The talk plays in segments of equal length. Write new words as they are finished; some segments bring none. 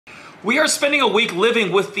We are spending a week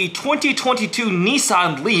living with the 2022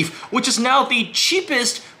 Nissan Leaf, which is now the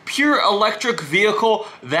cheapest pure electric vehicle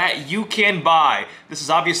that you can buy. This is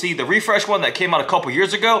obviously the refresh one that came out a couple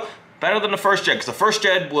years ago. Better than the first gen, because the first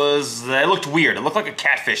gen was, it looked weird. It looked like a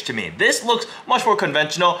catfish to me. This looks much more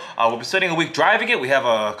conventional. We'll be spending a week driving it. We have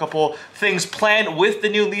a couple things planned with the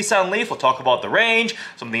new Nissan Leaf. We'll talk about the range,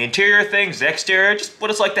 some of the interior things, the exterior, just what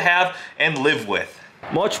it's like to have and live with.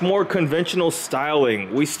 Much more conventional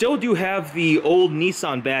styling. We still do have the old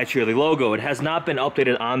Nissan badge here, the logo. It has not been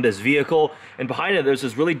updated on this vehicle. And behind it, there's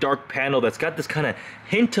this really dark panel that's got this kind of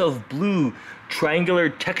hint of blue triangular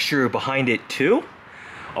texture behind it too.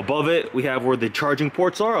 Above it, we have where the charging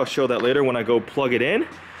ports are. I'll show that later when I go plug it in.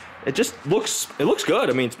 It looks good.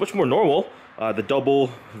 I mean, it's much more normal. The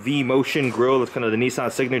double V motion grille, that's kind of the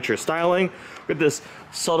Nissan signature styling. With this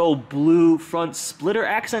subtle blue front splitter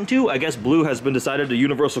accent too. I guess blue has been decided a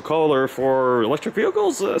universal color for electric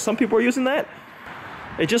vehicles. Some people are using that.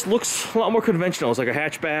 It just looks a lot more conventional. It's like a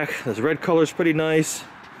hatchback. This red color is pretty nice.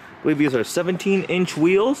 I believe these are 17-inch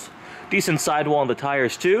wheels. Decent sidewall on the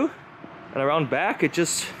tires too. And around back, it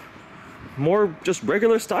just more just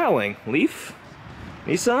regular styling. Leaf,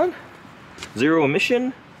 Nissan, zero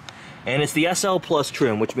emission. And it's the SL Plus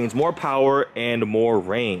trim, which means more power and more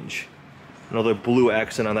range. Another blue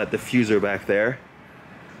accent on that diffuser back there.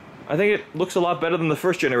 I think it looks a lot better than the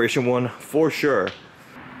first generation one, for sure.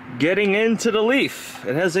 Getting into the Leaf.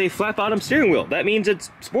 It has a flat bottom steering wheel. That means it's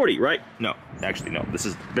sporty, right? No, actually no. This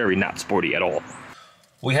is very not sporty at all.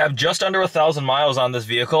 We have just under 1,000 miles on this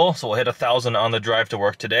vehicle, so we'll hit 1,000 on the drive to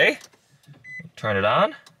work today. Turn it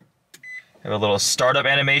on. Have a little startup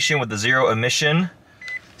animation with the zero emission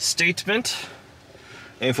statement.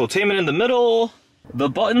 Infotainment in the middle. The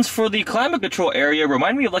buttons for the climate control area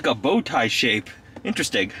remind me of like a bow tie shape.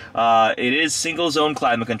 Interesting. It is single zone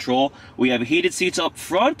climate control. We have heated seats up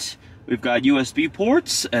front. We've got USB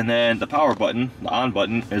ports, and then the power button, the on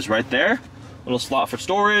button, is right there. Little slot for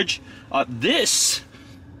storage. This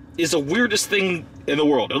is the weirdest thing in the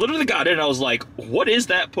world. I literally got it and I was like, what is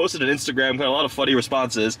that? Posted on Instagram, got a lot of funny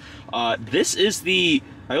responses. This is the,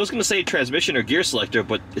 I was gonna say transmission or gear selector,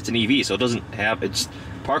 but it's an EV, so it doesn't have, it's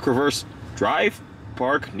park, reverse, drive,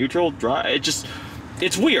 park, neutral, drive.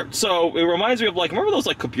 It's weird. So it reminds me of like, remember those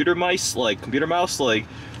like computer mouse, like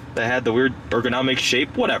that had the weird ergonomic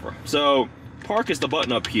shape, whatever. So park is the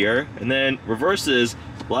button up here, and then reverse is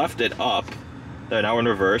left and up. There, now we're in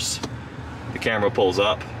reverse. The camera pulls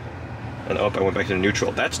up. And up, I went back to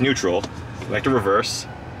neutral. That's neutral. Back to reverse.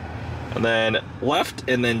 And then left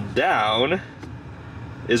and then down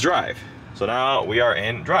is drive. So now we are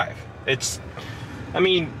in drive. It's, I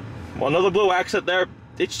mean, another blue accent there.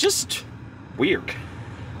 It's just weird.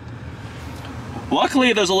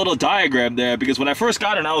 Luckily, there's a little diagram there because when I first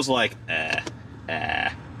got it, I was like,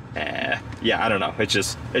 yeah, I don't know. It's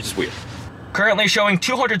just weird. Currently showing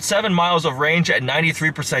 207 miles of range at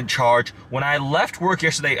 93% charge. When I left work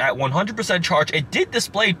yesterday at 100% charge, it did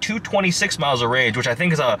display 226 miles of range, which I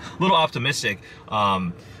think is a little optimistic.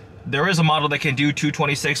 There is a model that can do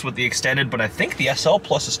 226 with the extended, but I think the SL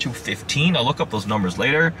Plus is 215. I'll look up those numbers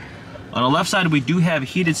later. On the left side, we do have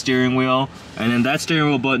heated steering wheel, and then that steering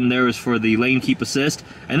wheel button there is for the lane keep assist.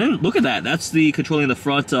 And then look at that, that's the controlling the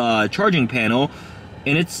front charging panel.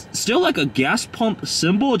 And it's still like a gas pump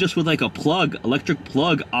symbol, just with like a plug, electric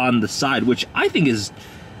plug on the side, which I think is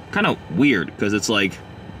kind of weird because it's like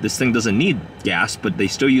this thing doesn't need gas, but they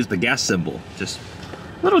still use the gas symbol. Just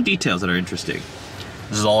little details that are interesting.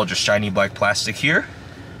 This is all just shiny black plastic here.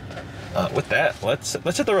 With that, let's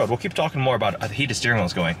hit the road. We'll keep talking more about how the heated steering wheel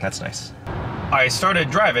is going. That's nice. I started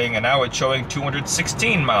driving and now it's showing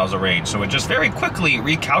 216 miles of range, so it just very quickly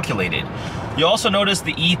recalculated. You also notice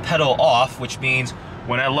the E pedal off, which means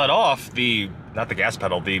when I let off not the gas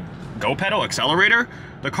pedal, the go pedal, accelerator,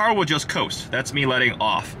 the car will just coast. That's me letting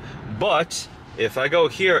off. But if I go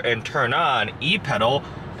here and turn on E pedal,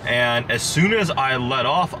 and as soon as I let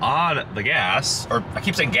off on the gas, or I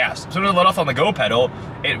keep saying gas, as soon as I let off on the go pedal,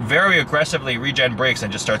 it very aggressively regen brakes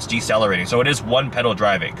and just starts decelerating. So it is one pedal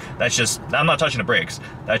driving. That's just, I'm not touching the brakes.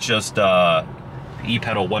 That's just E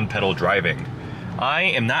pedal, one pedal driving. I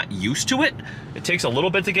am not used to it. It takes a little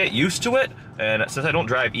bit to get used to it. And since I don't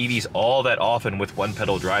drive EVs all that often with one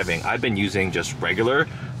pedal driving, I've been using just regular,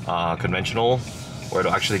 conventional, where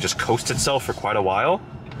it'll actually just coast itself for quite a while.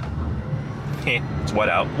 It's wet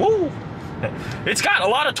out. Woo! It's got a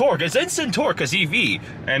lot of torque. It's instant torque because EV,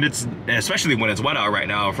 and it's, especially when it's wet out right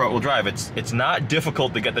now, front wheel drive, it's not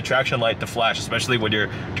difficult to get the traction light to flash, especially when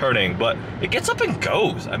you're turning, but it gets up and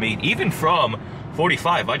goes. I mean, even from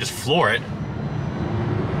 45, I just floor it.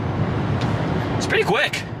 It's pretty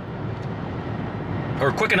quick.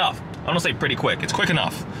 or quick enough. I don't say pretty quick, it's quick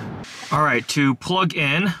enough. All right, to plug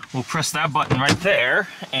in, we'll press that button right there,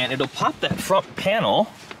 and it'll pop that front panel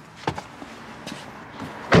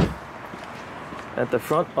at the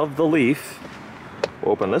front of the Leaf.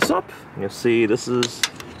 We'll open this up, and you'll see this is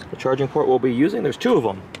the charging port we'll be using. There's 2 of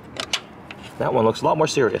them. That one looks a lot more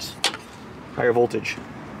serious. Higher voltage.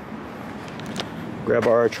 Grab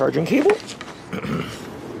our charging cable.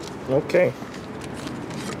 Okay.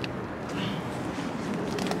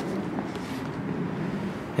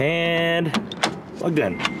 And plugged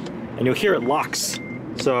in. And you'll hear it locks.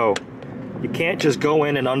 So you can't just go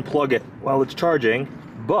in and unplug it while it's charging.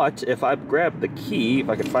 But if I grab the key, if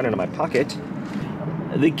I can find it in my pocket,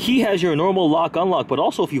 the key has your normal lock unlock, but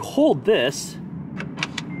also if you hold this,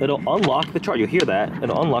 it'll unlock the charge. You'll hear that.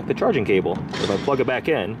 It'll unlock the charging cable. If I plug it back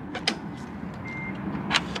in,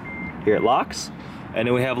 here it locks. And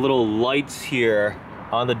then we have little lights here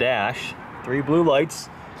on the dash. 3 blue lights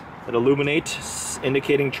that illuminate,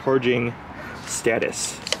 indicating charging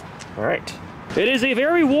status. All right. It is a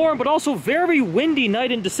very warm but also very windy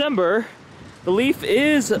night in December. The Leaf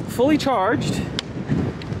is fully charged.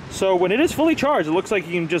 So when it is fully charged, it looks like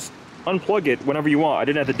you can just unplug it whenever you want. I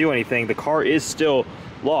didn't have to do anything. The car is still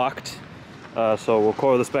locked. So we'll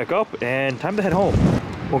coil this back up and time to head home.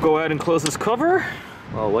 We'll go ahead and close this cover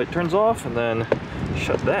while the light turns off and then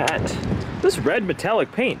shut that. This red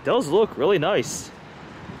metallic paint does look really nice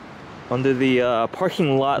under the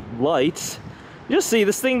parking lot lights. You'll see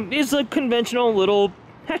this thing is a conventional little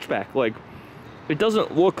hatchback. Like, it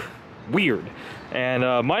doesn't look weird. And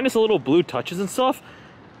minus a little blue touches and stuff,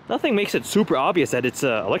 nothing makes it super obvious that it's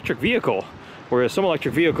an electric vehicle. Whereas some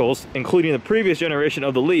electric vehicles, including the previous generation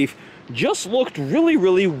of the Leaf, just looked really,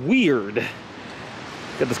 really weird.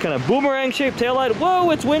 Got this kind of boomerang-shaped taillight.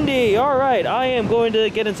 Whoa, it's windy! Alright, I am going to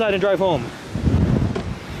get inside and drive home.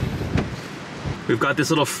 We've got this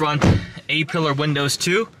little front A-pillar windows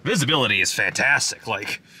too. Visibility is fantastic,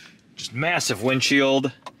 like, just massive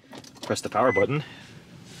windshield. Press the power button.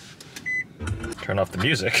 Turn off the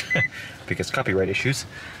music, because copyright issues.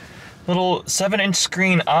 Little 7-inch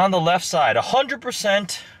screen on the left side,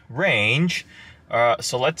 100% range.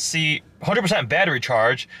 So let's see, 100% battery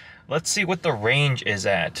charge. Let's see what the range is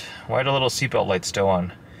at. Why are the little seatbelt lights still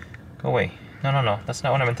on? Go away. No, that's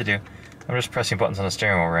not what I meant to do. I'm just pressing buttons on the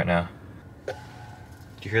steering wheel right now. Do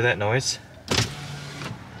you hear that noise?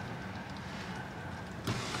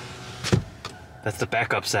 That's the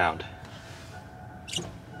backup sound.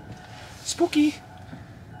 Spooky.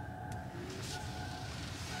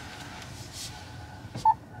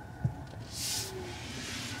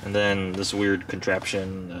 And then this weird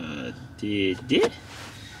contraption,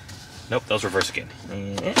 Nope, that was reverse again.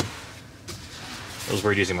 That was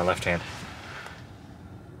weird using my left hand.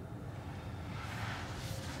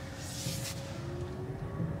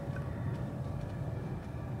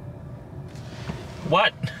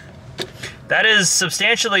 What? That is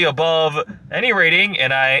substantially above any rating,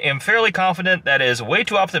 and I am fairly confident that is way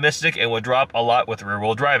too optimistic and would drop a lot with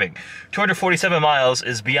rear-wheel driving. 247 miles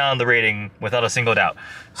is beyond the rating without a single doubt.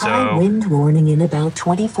 So, high wind warning in about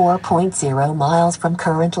 24.0 miles from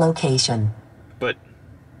current location. But,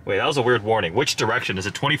 wait, that was a weird warning. Which direction? Is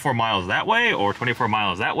it 24 miles that way, or 24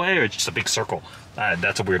 miles that way, or just a big circle?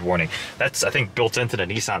 That's a weird warning. That's, I think, built into the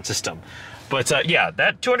Nissan system. But yeah,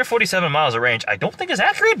 that 247 miles of range I don't think is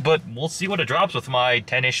accurate, but we'll see what it drops with my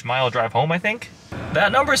 10-ish mile drive home, I think.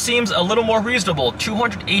 That number seems a little more reasonable,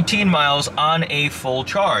 218 miles on a full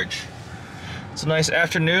charge. It's a nice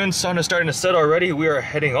afternoon, sun is starting to set already, we are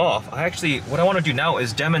heading off. What I want to do now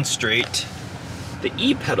is demonstrate the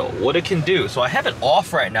E-pedal, what it can do. So I have it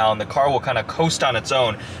off right now and the car will kind of coast on its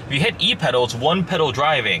own. If you hit E-pedal, it's one pedal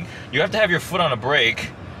driving. You have to have your foot on a brake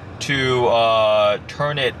to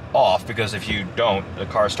turn it off, because if you don't, the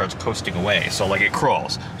car starts coasting away, so like it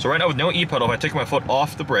crawls. So right now with no E-pedal, if I take my foot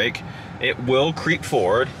off the brake, it will creep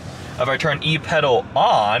forward. If I turn E-pedal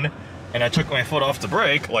on and I took my foot off the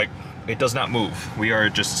brake, like, it does not move. We are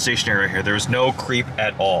just stationary right here. There's no creep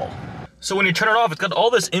at all. So when you turn it off, it's got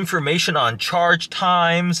all this information on charge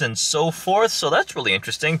times and so forth, so that's really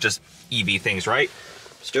interesting. Just EV things, right?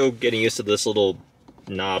 Still getting used to this little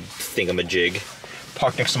knob thingamajig.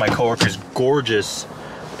 Parked next to my coworker's gorgeous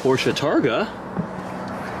Porsche Targa.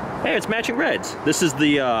 Hey, it's matching reds. This is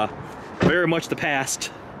the, very much the past,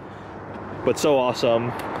 but so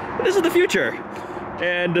awesome. This is the future.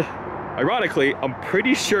 And ironically, I'm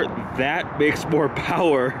pretty sure that makes more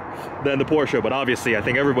power than the Porsche, but obviously I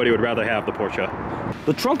think everybody would rather have the Porsche.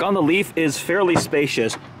 The trunk on the Leaf is fairly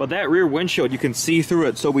spacious, but that rear windshield, you can see through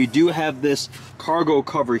it. So we do have this cargo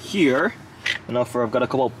cover here. enough for, I've got a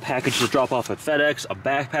couple packages to drop off at FedEx, a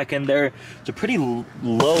backpack in there. It's a pretty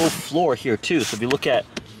low floor here too. So if you look at,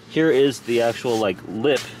 here is the actual like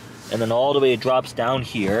lip, and then all the way it drops down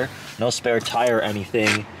here. No spare tire or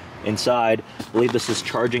anything inside. I believe this is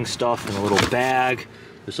charging stuff in a little bag.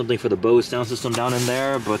 There's something for the Bose sound system down in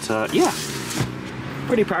there, but yeah,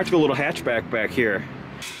 pretty practical little hatchback back here.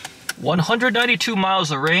 192 miles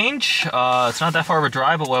of range. It's not that far of a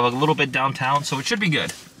drive, but we'll have a little bit downtown, so it should be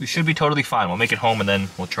good. We should be totally fine. We'll make it home and then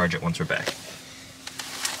we'll charge it once we're back.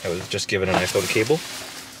 I was just given an iPhone cable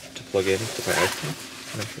to plug in to my iPhone.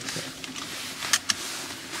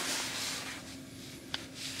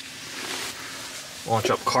 Launch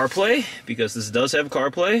up CarPlay, because this does have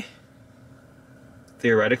CarPlay.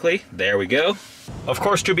 Theoretically, there we go. Of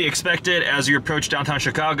course, to be expected, as you approach downtown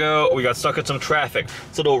Chicago, we got stuck in some traffic.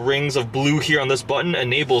 These little rings of blue here on this button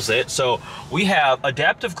enables it. So we have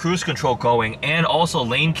adaptive cruise control going, and also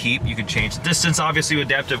lane keep. You can change the distance, obviously, with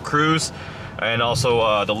adaptive cruise, and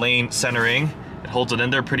also the lane centering. It holds it in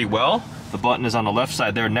there pretty well. The button is on the left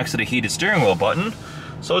side there next to the heated steering wheel button.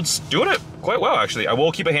 So it's doing it quite well, actually. I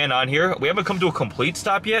will keep a hand on here. We haven't come to a complete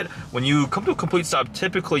stop yet. When you come to a complete stop,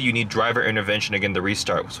 typically you need driver intervention again to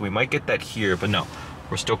restart. So we might get that here, but no,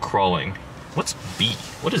 we're still crawling. What's B?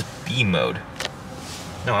 What is B mode?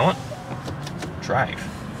 No, I want drive.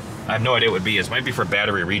 I have no idea what B is. Might be for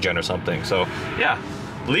battery regen or something. So yeah,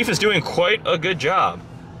 Leaf is doing quite a good job.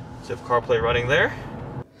 So have CarPlay running there.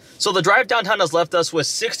 So the drive downtown has left us with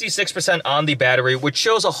 66% on the battery, which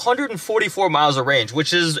shows 144 miles of range,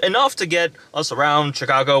 which is enough to get us around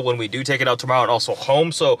Chicago when we do take it out tomorrow and also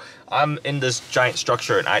home. So I'm in this giant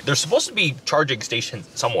structure, and there's supposed to be charging stations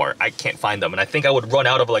somewhere. I can't find them, and I think I would run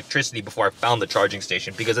out of electricity before I found the charging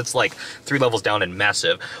station because it's like 3 levels down and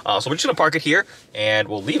massive. So we're just gonna park it here, and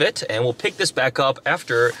we'll leave it, and we'll pick this back up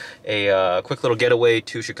after a quick little getaway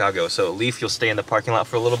to Chicago. So Leaf, you'll stay in the parking lot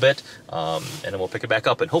for a little bit, and then we'll pick it back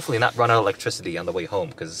up, and hopefully not run out of electricity on the way home,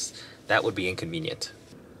 because that would be inconvenient.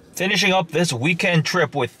 Finishing up this weekend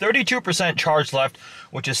trip with 32% charge left,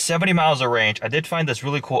 which is 70 miles of range. I did find this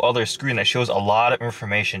really cool other screen that shows a lot of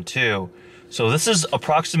information too. So this is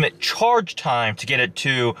approximate charge time to get it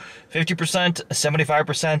to 50%,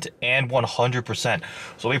 75%, and 100%.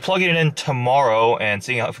 So we'll be plugging it in tomorrow and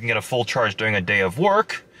seeing if we can get a full charge during a day of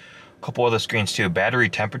work. A couple other screens too, battery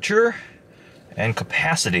temperature and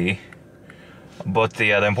capacity. But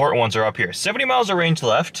the important ones are up here. 70 miles of range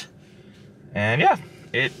left. And yeah,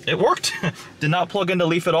 it worked. Did not plug into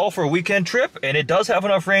Leaf at all for a weekend trip, and it does have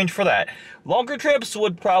enough range for that. Longer trips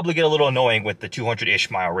would probably get a little annoying with the 200-ish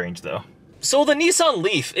mile range though. So the Nissan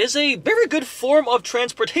Leaf is a very good form of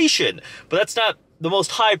transportation, but that's not the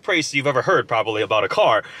most high praise you've ever heard probably about a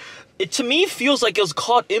car. It, to me, feels like it was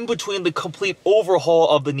caught in between the complete overhaul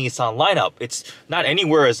of the Nissan lineup. It's not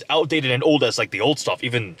anywhere as outdated and old as like the old stuff.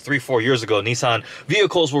 Even 3-4 years ago, Nissan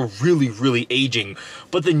vehicles were really aging.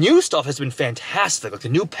 But the new stuff has been fantastic. Like the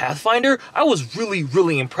new Pathfinder, I was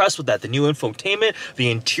really impressed with that. The new infotainment, the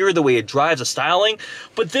interior, the way it drives, the styling.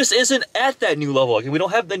 But this isn't at that new level. Like, we don't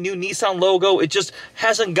have the new Nissan logo. It just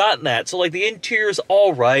hasn't gotten that. So like the interior's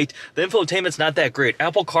all right. The infotainment's not that great.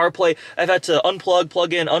 Apple CarPlay, I've had to unplug,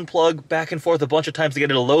 plug in, unplug, back and forth a bunch of times to get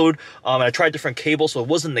it to load, and I tried different cables, so it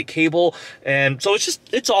wasn't the cable, and so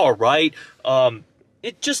it's all right.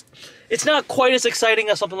 It's not quite as exciting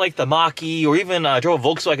as something like the Mach-E, or even I drove a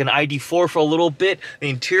Volkswagen ID4 for a little bit. The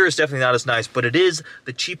interior is definitely not as nice, but it is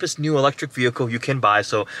the cheapest new electric vehicle you can buy,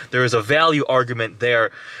 so there is a value argument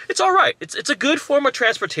there. It's all right. It's a good form of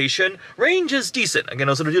transportation. Range is decent. Again,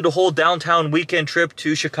 I was going to do the whole downtown weekend trip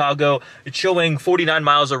to Chicago. It's showing 49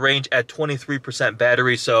 miles of range at 23%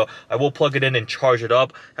 battery, so I will plug it in and charge it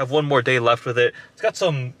up. Have one more day left with it. It's got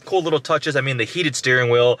some cool little touches. I mean, the heated steering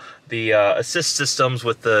wheel, the assist systems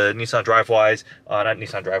with the Nissan DriveWise,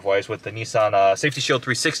 with the Nissan Safety Shield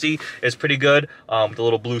 360 is pretty good, with the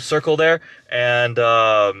little blue circle there, and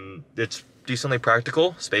it's decently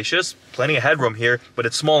practical, spacious, plenty of headroom here, but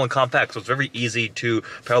it's small and compact, so it's very easy to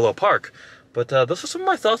parallel park. But those are some of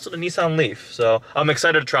my thoughts on the Nissan Leaf. So I'm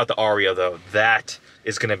excited to try out the Aria though. That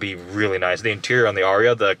is going to be really nice. The interior on the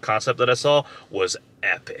Aria, the concept that I saw, was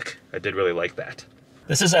epic. I did really like that.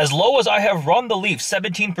 This is as low as I have run the Leaf,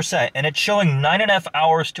 17%, and it's showing 9.5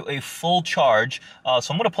 hours to a full charge.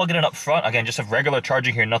 So I'm going to plug it in up front. Again, just have regular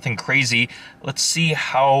charging here, nothing crazy. Let's see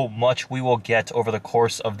how much we will get over the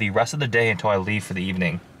course of the rest of the day until I leave for the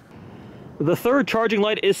evening. The third charging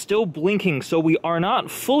light is still blinking, so we are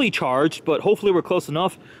not fully charged, but hopefully we're close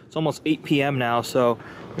enough. It's almost 8 p.m. now, so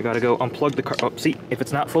we got to go unplug the car. Oh, see, if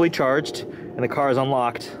it's not fully charged and the car is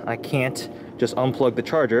unlocked, I can't just unplug the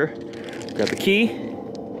charger. Grab the key.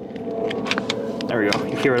 There we go,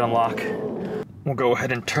 you hear it unlock. We'll go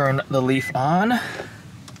ahead and turn the Leaf on.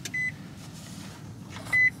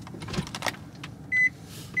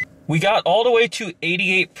 We got all the way to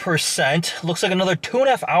 88%. Looks like another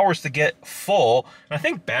 2.5 hours to get full. And I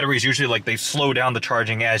think batteries usually, like, they slow down the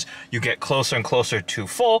charging as you get closer and closer to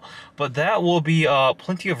full. But that will be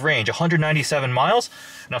plenty of range, 197 miles.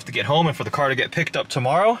 Enough to get home and for the car to get picked up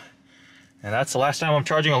tomorrow. And that's the last time I'm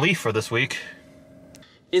charging a Leaf for this week.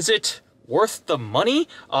 Is it worth the money?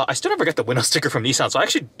 I still never got the window sticker from Nissan, so I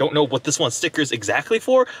actually don't know what this one's sticker is exactly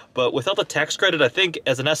for, but without the tax credit, I think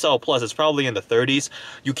as an SL Plus, it's probably in the 30s.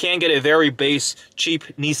 You can get a very base, cheap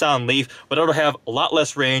Nissan Leaf, but it'll have a lot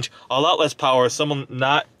less range, a lot less power, some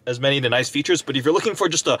not as many of the nice features, but if you're looking for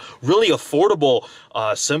just a really affordable,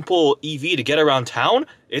 simple EV to get around town,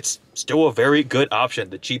 it's still a very good option.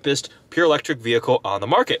 The cheapest pure electric vehicle on the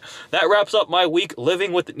market. That wraps up my week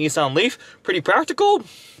living with the Nissan Leaf. Pretty practical,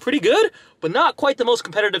 pretty good, but not quite the most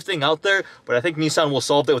competitive thing out there. But I think Nissan will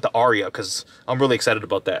solve it with the Aria because I'm really excited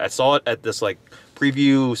about that. I saw it at this like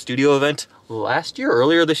preview studio event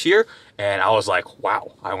earlier this year, and I was like,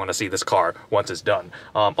 wow, I want to see this car once it's done.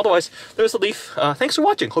 Otherwise, there's the Leaf. Thanks for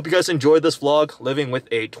watching. Hope you guys enjoyed this vlog living with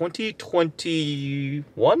a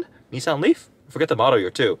 2021 Nissan Leaf. I forget the model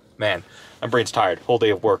year too. Man, my brain's tired. Whole day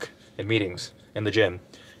of work and meetings in the gym.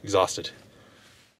 Exhausted.